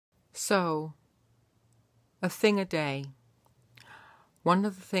So, a thing a day. One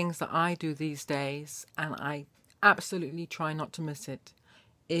of the things that I do these days, and I absolutely try not to miss it,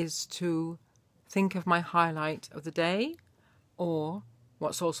 is to think of my highlight of the day, or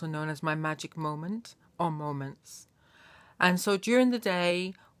what's also known as my magic moment or moments. And so during the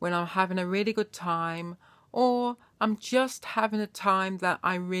day, when I'm having a really good time, or I'm just having a time that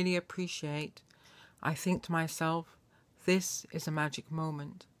I really appreciate, I think to myself, this is a magic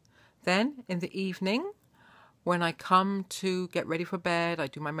moment. Then in the evening, when I come to get ready for bed, I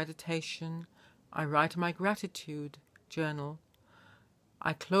do my meditation, I write my gratitude journal,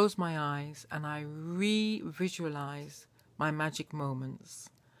 I close my eyes and I re-visualize my magic moments.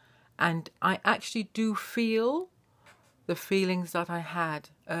 And I actually do feel the feelings that I had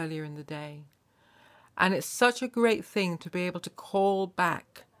earlier in the day. And it's such a great thing to be able to call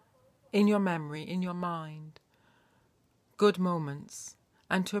back in your memory, in your mind, good moments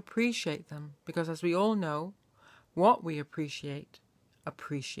and to appreciate them. Because as we all know, what we appreciate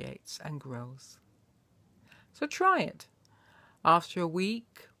appreciates and grows. So try it. After a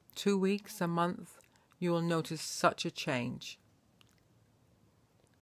week, 2 weeks, a month, you will notice such a change.